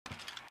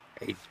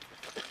a,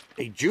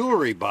 a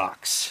jewelry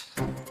box.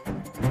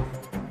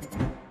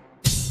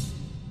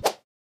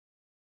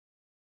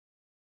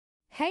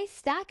 Hey,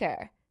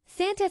 Stacker.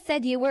 Santa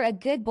said you were a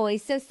good boy,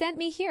 so sent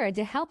me here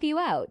to help you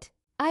out.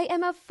 I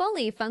am a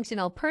fully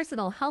functional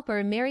personal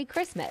helper. Merry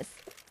Christmas.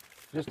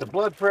 Just a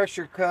blood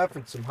pressure cuff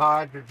and some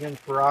hydrogen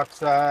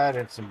peroxide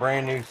and some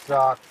brand new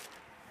socks.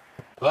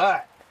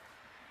 But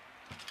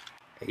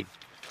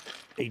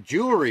a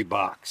jewelry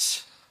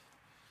box.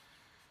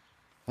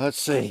 Let's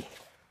see.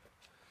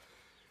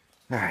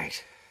 All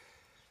right.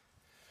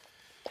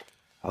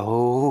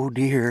 Oh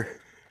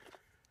dear.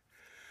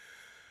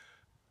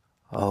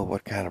 Oh,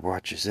 what kind of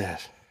watch is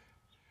this?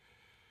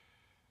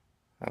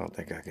 I don't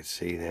think I can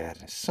see that.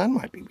 The sun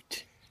might be...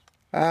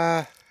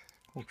 oh,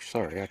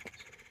 sorry.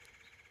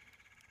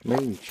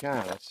 Made in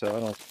China, so I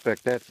don't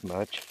expect that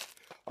much.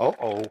 Oh.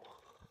 All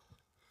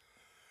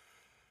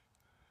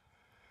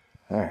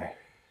right.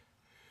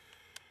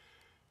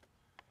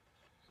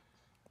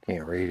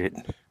 Can't read it.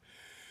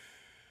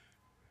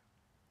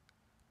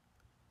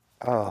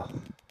 Oh.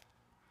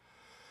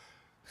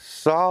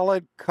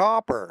 Solid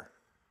copper.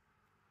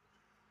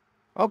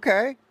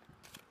 Okay.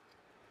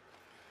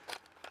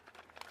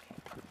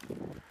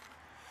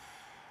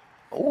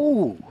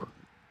 Oh. I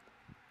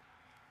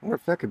wonder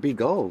if that could be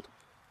gold.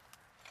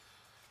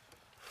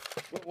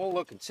 We'll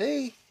look and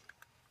see.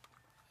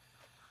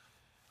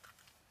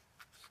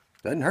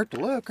 Doesn't hurt to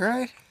look,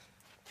 right?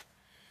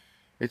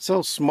 It's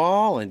so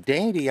small and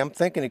dainty, I'm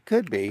thinking it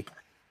could be.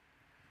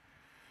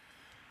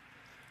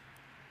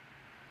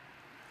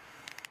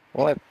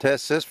 We'll have to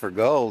test this for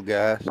gold,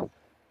 guys.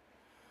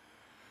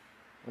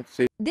 Let's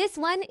see. This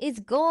one is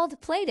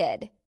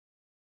gold-plated.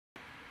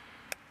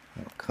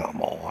 Oh,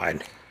 come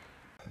on.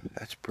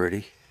 That's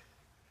pretty.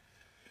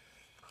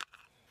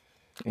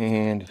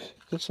 And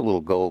just a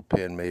little gold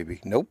pin,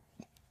 maybe. Nope.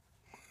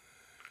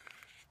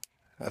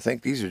 I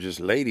think these are just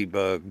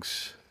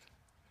ladybugs.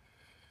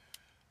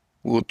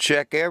 We'll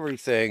check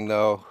everything,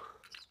 though.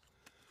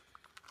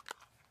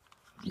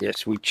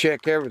 Yes, we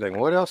check everything.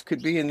 What else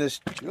could be in this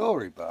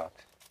jewelry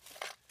box?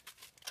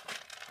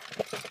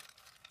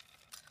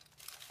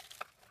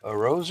 A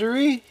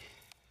rosary?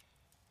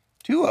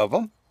 2 of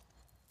them.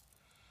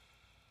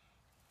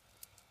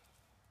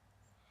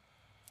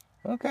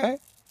 Okay.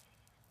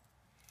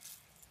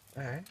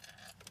 All right.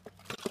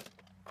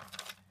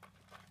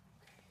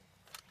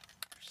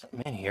 There's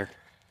something in here.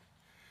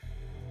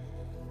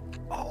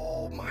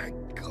 Oh my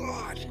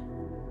God.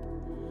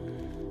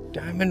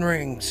 Diamond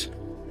rings.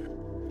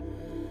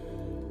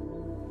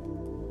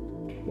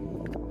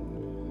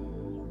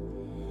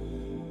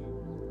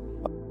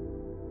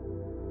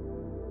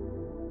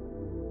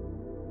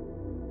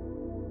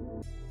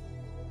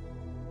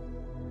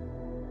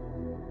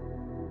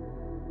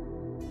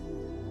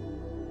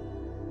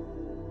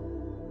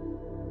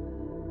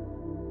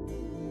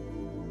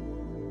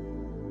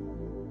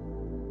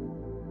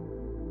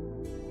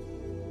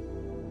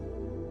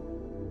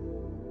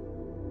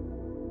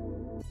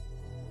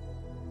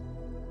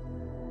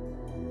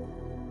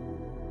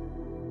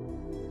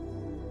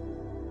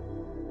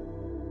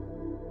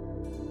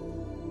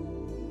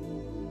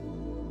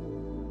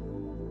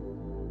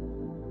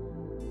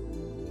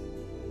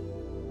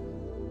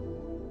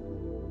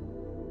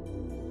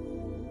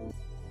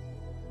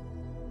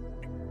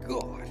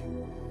 God.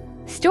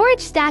 Storage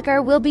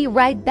Stacker will be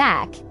right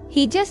back.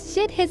 He just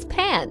shit his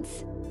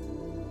pants.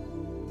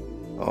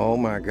 Oh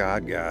my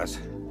God, guys.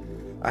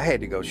 I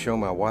had to go show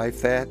my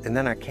wife that, and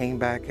then I came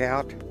back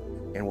out,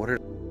 and what did...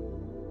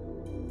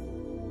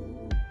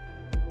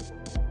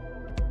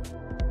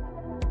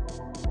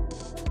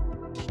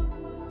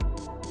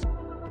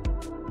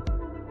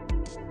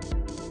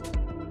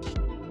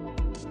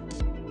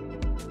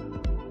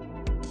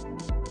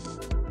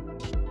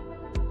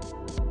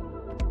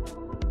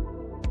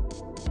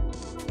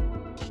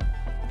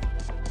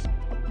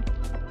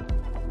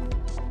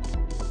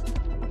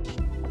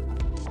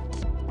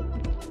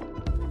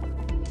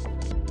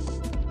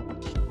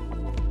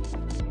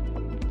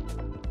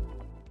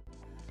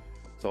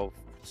 So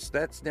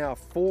that's now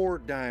 4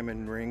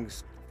 diamond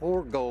rings,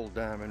 4 gold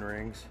diamond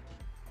rings,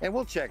 and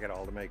we'll check it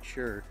all to make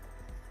sure.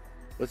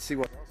 Let's see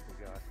what else we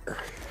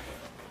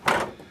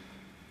got.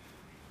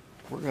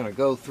 We're gonna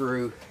go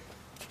through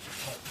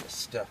this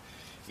stuff.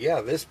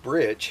 Yeah, this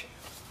bridge,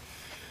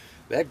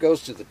 that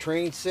goes to the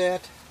train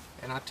set,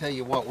 and I tell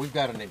you what, we've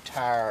got an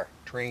entire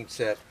train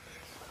set.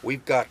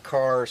 We've got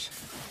cars,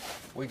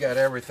 we got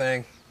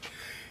everything,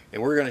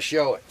 and we're gonna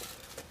show it.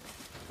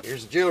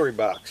 Here's the jewelry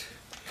box.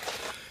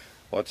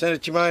 What's in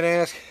it, you might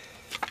ask?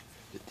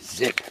 The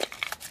zip.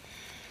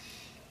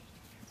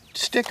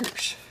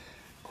 Stickers.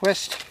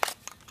 Quest.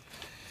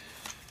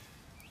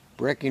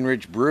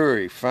 Breckenridge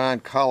Brewery, fine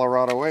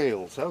Colorado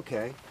ales.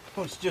 Okay.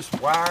 Well, it's just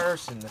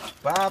wires and the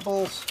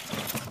Bibles.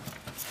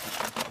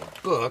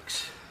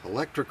 Books.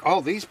 Electric.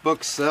 Oh, these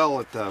books sell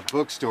at the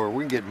bookstore.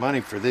 We can get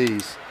money for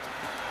these.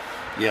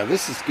 Yeah,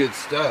 this is good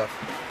stuff.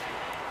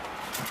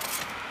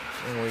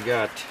 And we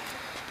got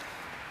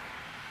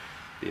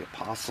the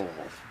Apostle,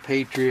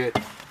 Patriot.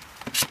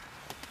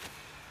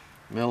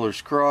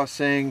 Miller's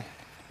Crossing.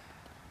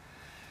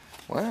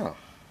 Wow,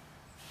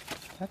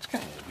 that's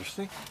kind of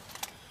interesting.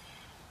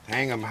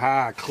 Hang 'em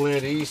High,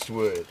 Clint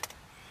Eastwood.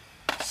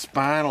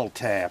 Spinal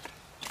Tap.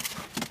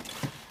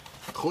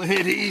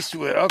 Clint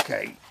Eastwood.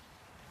 Okay,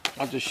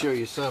 I'll just show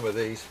you some of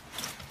these.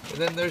 And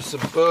then there's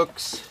some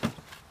books.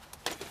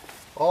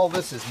 All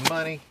this is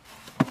money.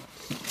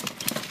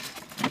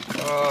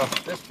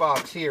 This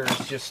box here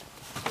is just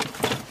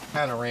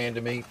kind of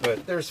randomy,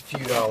 but there's a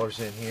few dollars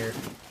in here.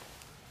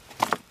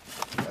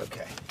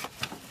 Okay,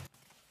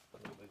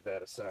 let me move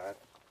that aside.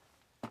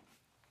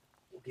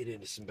 We'll get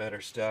into some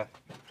better stuff.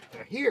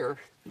 Now here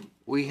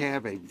we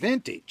have a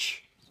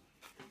vintage.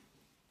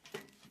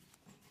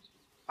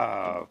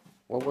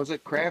 What was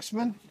it?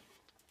 Craftsman?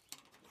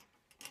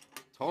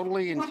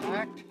 Totally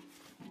intact?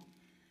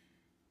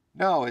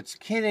 No, it's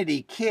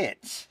Kennedy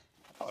Kits.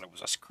 I thought it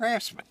was a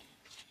Craftsman.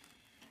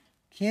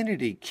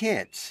 Kennedy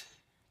Kits.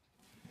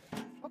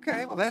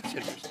 Okay, well that's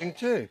interesting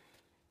too.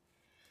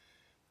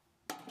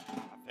 I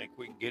think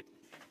we can get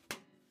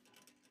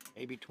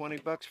maybe 20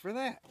 bucks for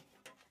that.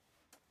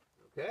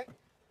 Okay.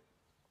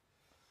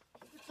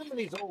 Look at some of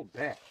these old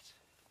bats.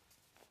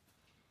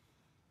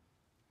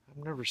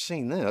 I've never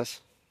seen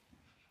this.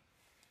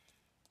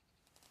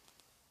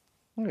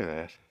 Look at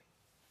that.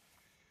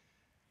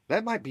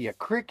 That might be a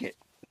cricket.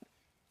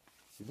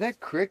 Is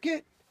that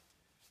cricket?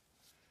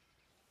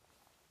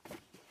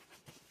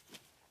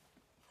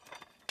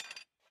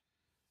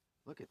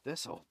 Look at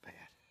this old bat.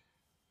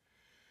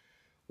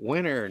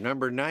 Winner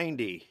number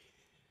 90.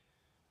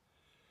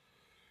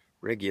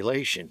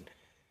 Regulation.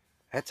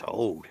 That's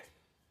old.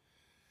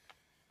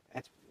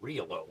 That's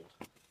real old.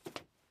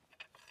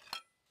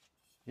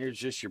 Here's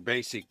just your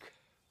basic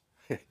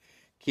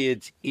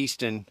kids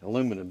Easton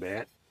aluminum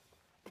bat.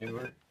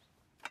 Newer.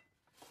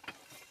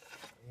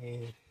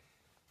 And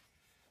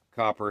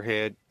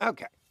copperhead.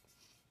 Okay.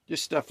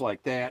 Just stuff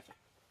like that.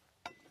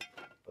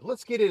 But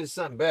let's get into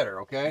something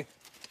better, okay?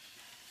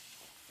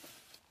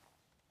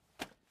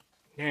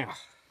 Now,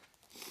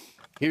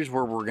 here's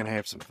where we're going to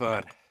have some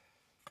fun.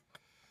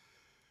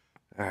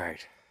 All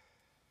right.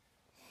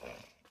 I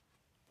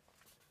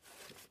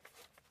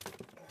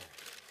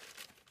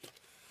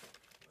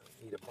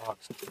need a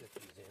box to put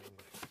these in.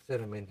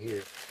 Set them in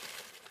here.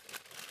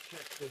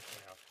 Check this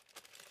out.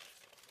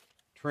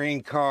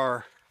 Train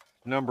car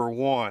number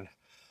 1.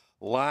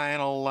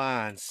 Lionel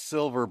line,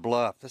 Silver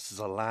Bluff. This is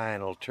a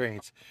Lionel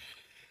trains.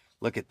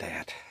 Look at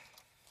that.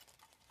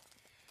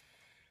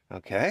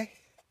 Okay.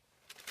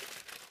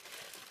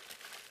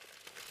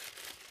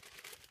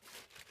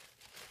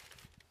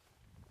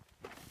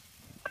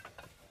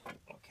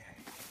 Okay.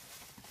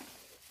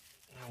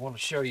 I want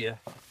to show you,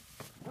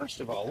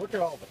 first of all, look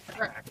at all the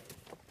track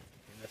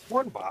in this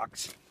one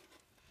box.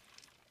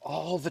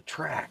 All the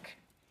track.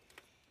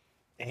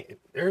 And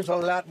there's a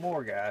lot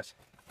more, guys.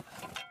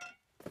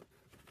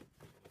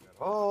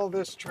 All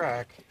this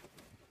track.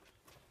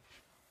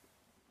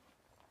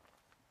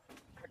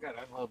 I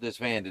gotta unload this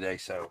van today,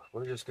 so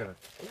we're just gonna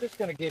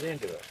get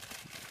into it.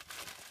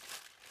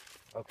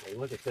 Okay,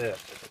 look at this.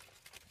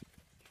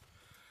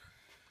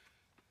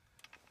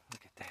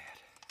 Look at that.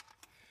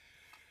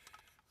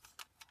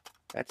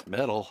 That's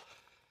metal.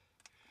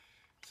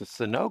 It's a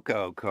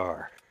Sunoco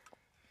car.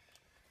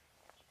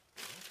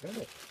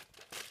 Okay.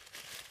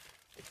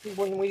 See,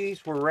 when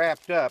these were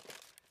wrapped up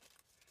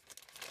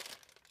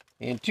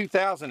in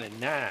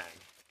 2009.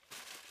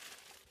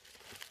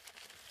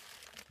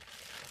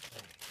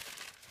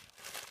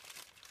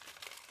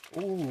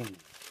 Ooh. Look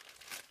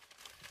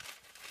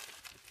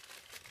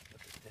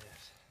at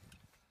this.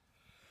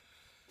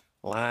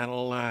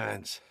 Lionel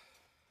lines.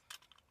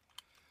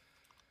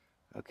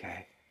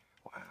 Okay.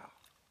 Wow.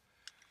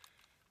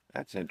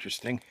 That's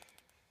interesting.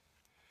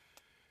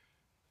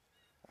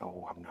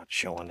 Oh, I'm not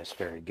showing this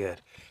very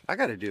good. I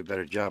got to do a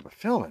better job of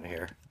filming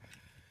here.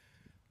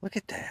 Look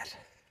at that.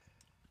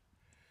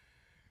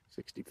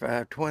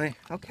 6520.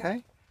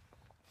 Okay.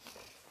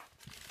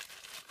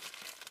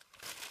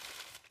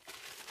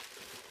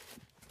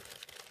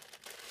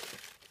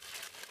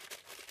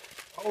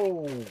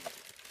 Oh.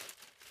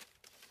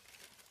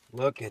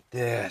 Look at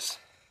this.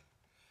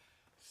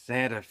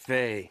 Santa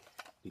Fe.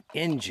 The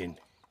engine.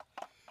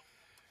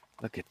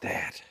 Look at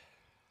that.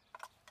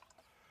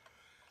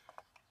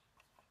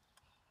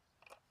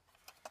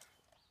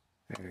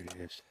 There it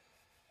is.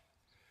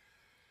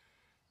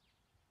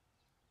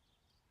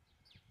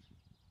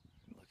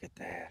 Look at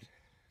that.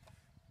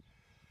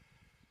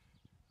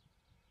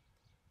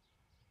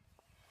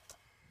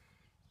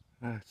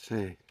 Let's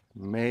see.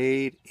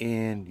 Made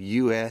in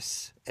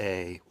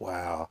USA.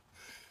 Wow.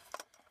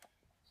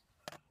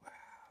 Wow.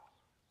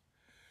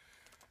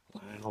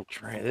 Lionel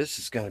train. This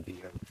is going to be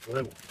a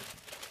good one.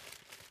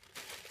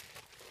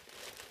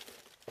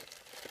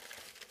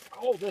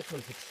 Oh, this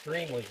one's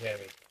extremely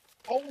heavy.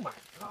 Oh my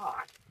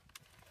God.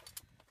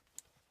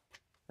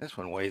 This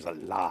one weighs a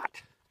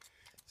lot.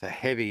 It's a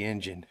heavy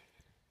engine.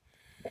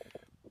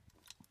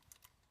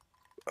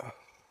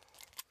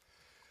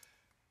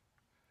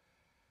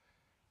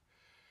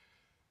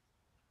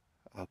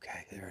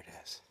 Okay, there it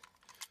is.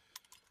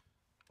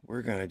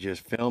 we're gonna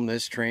just film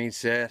this train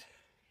set.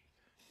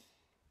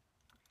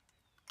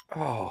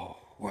 Oh,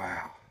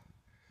 wow.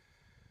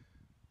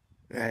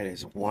 That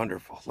is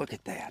wonderful. Look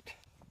at that.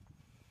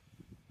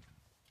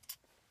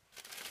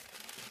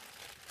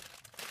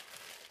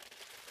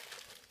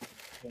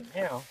 And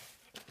now,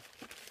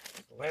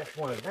 the last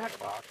one in that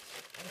box.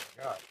 Oh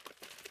my God.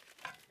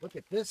 Look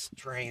at this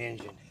train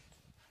engine.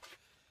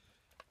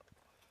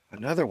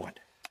 Another one.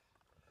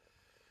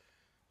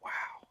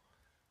 Wow.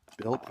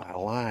 Built by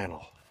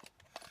Lionel.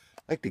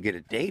 I'd like to get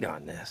a date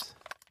on this.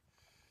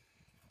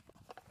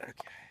 Okay.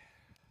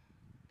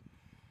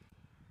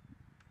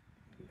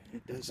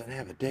 It doesn't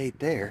have a date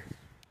there.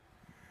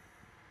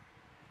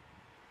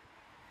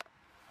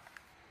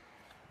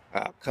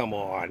 Oh, come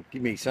on.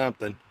 Give me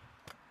something.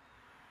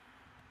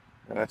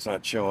 That's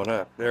not showing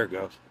up. There it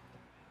goes.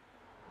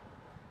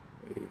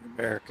 Made in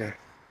America.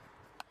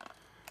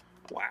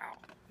 Wow.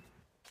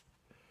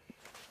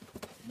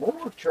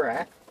 More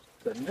track.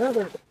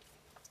 Another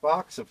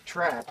box of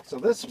track. So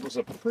this was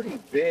a pretty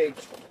big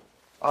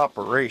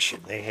operation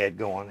they had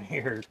going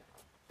here.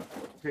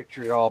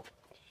 Picture it all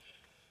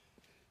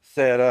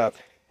set up.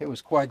 It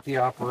was quite the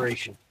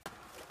operation.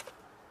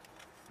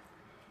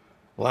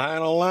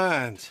 Lionel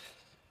lines.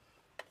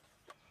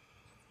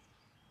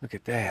 Look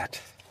at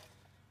that.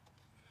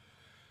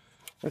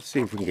 Let's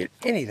see if we can get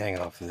anything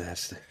off of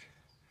this that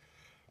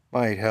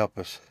might help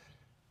us.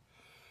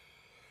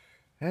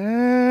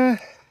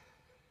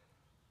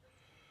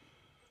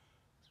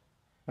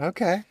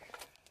 Okay.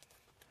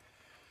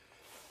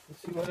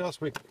 Let's see what else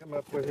we can come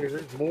up with here.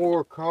 There's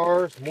more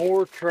cars,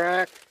 more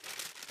track.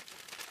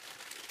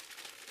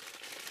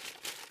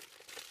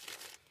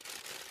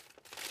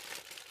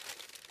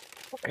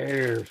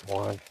 There's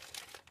one.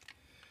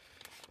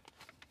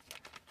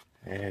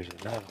 There's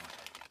another one.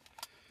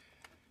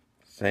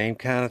 Same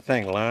kind of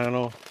thing,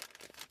 Lionel.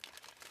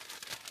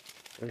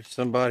 There's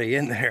somebody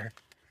in there.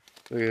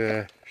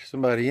 There's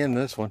somebody in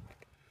this one.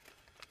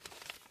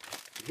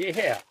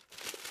 Yeah.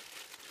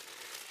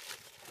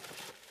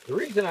 The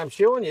reason I'm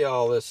showing you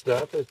all this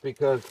stuff is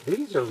because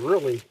these are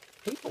really,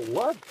 people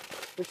love,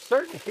 there's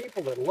certain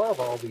people that love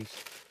all these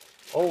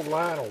old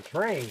Lionel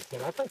trains,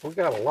 and I think we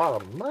got a lot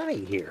of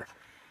money here.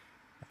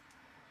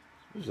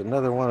 There's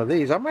another one of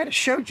these. I might have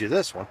showed you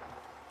this one.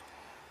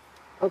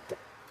 Okay.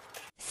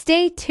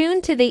 Stay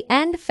tuned to the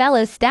end,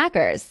 fellow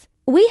stackers.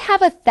 We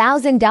have a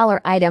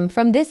 $1,000 item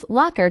from this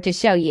locker to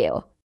show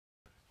you.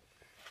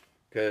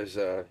 Because,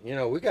 you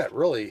know, we got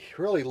really,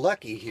 really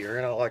lucky here,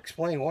 and I'll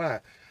explain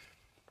why.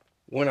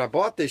 When I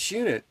bought this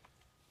unit,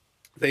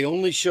 they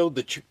only showed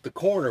the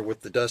corner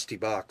with the dusty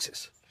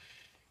boxes.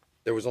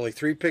 There was only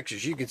 3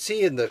 pictures. You can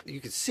see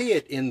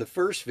it in the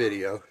first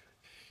video.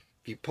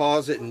 If you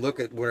pause it and look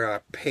at where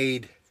I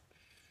paid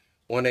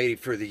 $180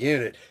 for the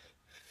unit,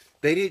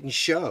 they didn't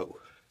show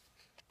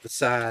the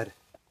side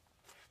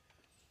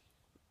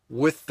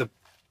with the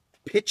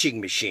pitching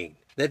machine.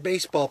 That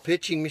baseball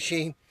pitching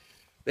machine,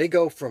 they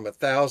go from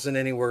 1,000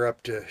 anywhere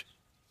up to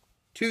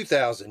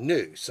 2,000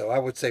 new. So I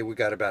would say we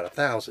got about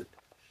 1,000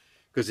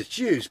 because it's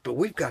used. But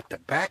we've got the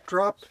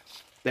backdrop.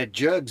 That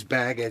jugs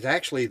bag is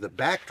actually the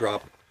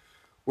backdrop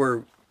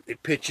where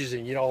it pitches,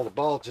 and you know, all the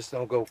balls just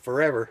don't go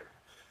forever.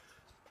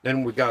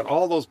 Then we got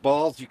all those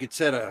balls. You could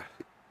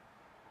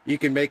you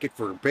can make it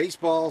for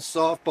baseballs,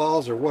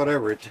 softballs, or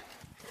whatever. And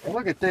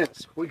look at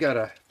this. We got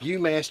a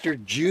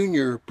Viewmaster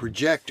Junior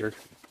projector.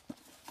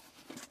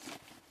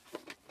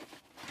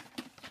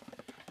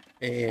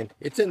 And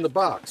it's in the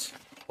box.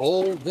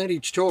 Old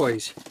vintage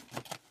toys.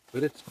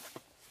 But it's...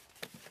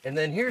 And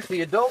then here's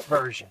the adult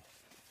version.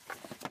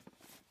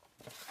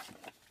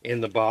 In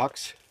the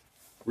box.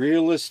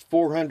 Realist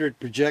 400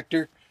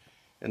 projector.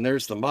 And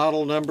there's the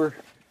model number.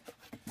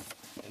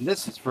 And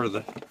this is for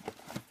the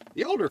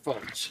older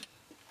folks.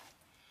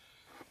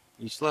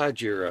 You slide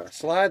your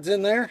slides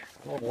in there.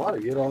 Well, a lot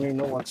of you don't even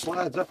know what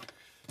slides are.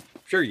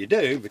 I'm sure you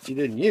do, but you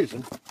didn't use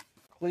them.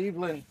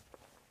 Cleveland,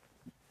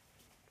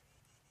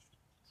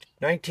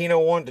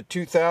 1901 to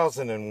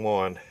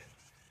 2001.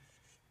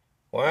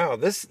 Wow,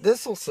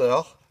 this will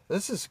sell.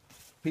 This is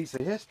a piece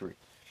of history.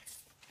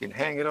 You can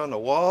hang it on the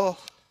wall.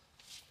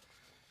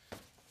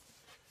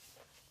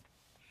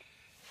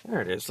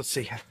 There it is. Let's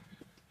see.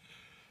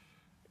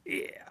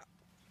 Yeah.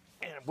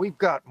 And we've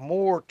got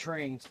more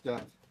train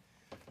stuff.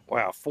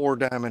 Wow, 4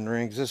 diamond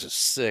rings. This is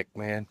sick,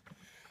 man.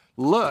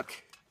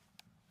 Look.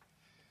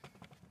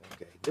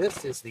 Okay,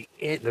 this is the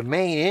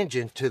main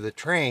engine to the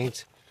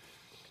trains.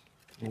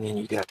 And then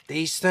you got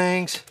these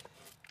things.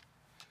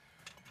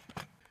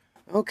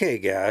 Okay,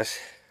 guys.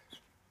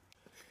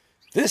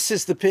 This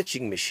is the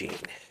pitching machine.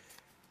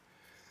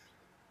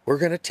 We're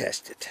going to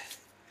test it.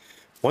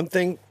 One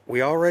thing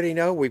we already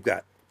know, we've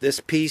got this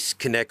piece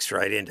connects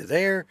right into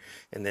there.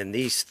 And then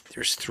there's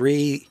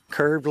 3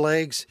 curved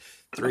legs.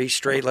 3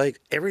 straight legs.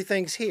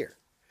 Everything's here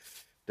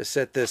to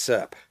set this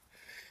up.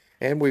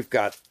 And we've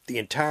got the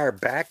entire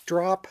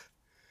backdrop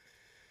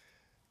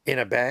in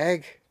a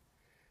bag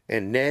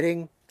and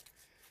netting.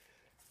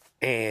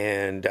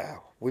 And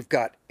we've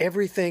got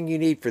everything you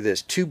need for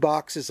this. 2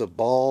 boxes of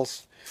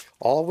balls.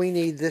 All we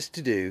need this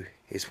to do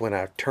is when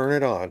I turn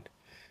it on,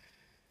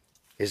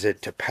 is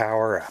it to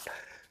power up.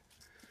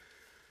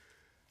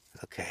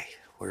 Okay,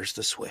 where's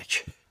the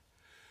switch?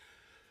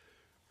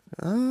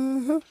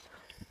 Where'd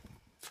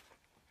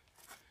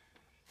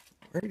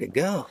it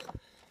go?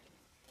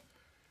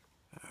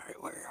 All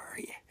right, where are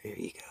you? There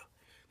you go.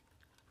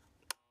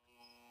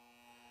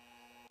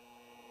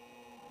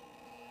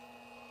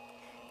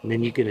 And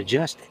then you can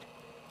adjust it.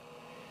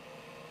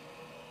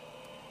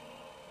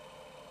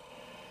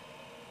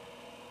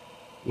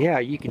 Yeah,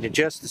 you can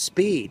adjust the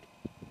speed.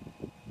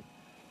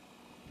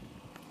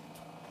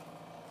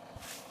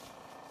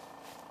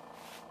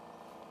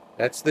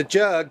 That's the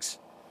jugs.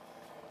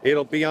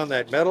 It'll be on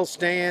that metal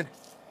stand.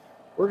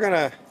 We're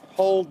gonna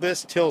hold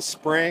this till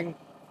spring,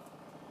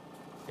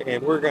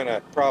 and we're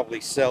gonna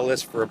probably sell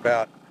this for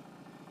about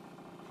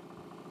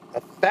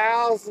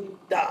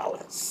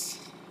 $1,000.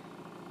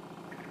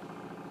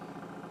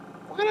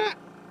 Why not?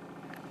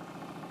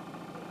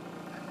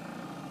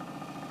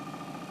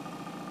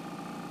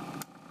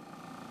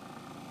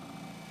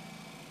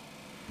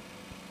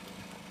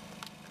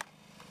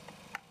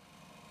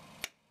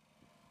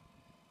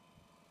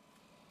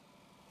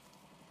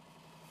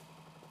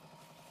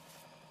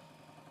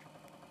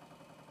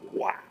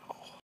 Wow.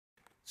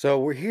 So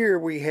we're here,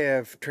 we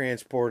have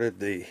transported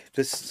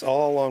this is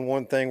all on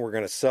one thing. We're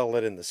going to sell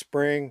it in the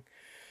spring.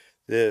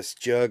 This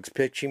jugs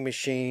pitching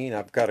machine,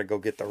 I've got to go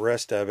get the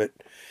rest of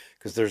it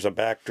because there's a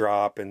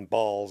backdrop and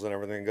balls and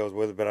everything that goes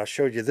with it. But I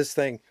showed you this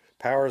thing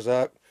powers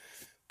up.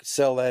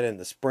 Sell that in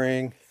the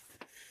spring.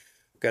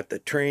 Got the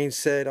train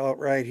set out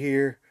right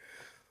here.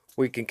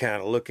 We can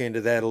kind of look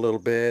into that a little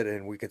bit,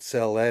 and we can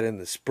sell that in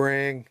the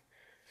spring.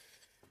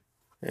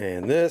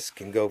 And this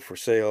can go for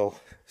sale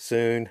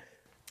soon.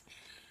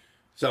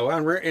 So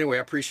anyway,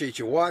 I appreciate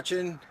you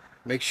watching.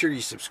 Make sure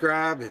you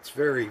subscribe.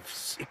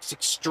 It's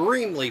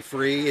extremely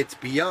free. It's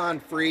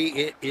beyond free.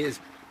 It is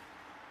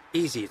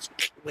easy. It's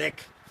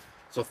click.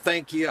 So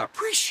thank you. I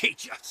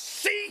appreciate you.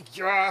 See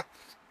ya.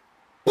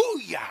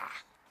 Booyah.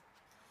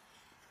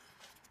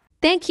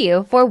 Thank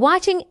you for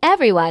watching,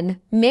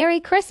 everyone. Merry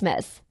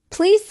Christmas.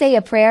 Please say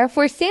a prayer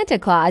for Santa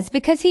Claus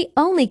because he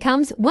only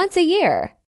comes once a year.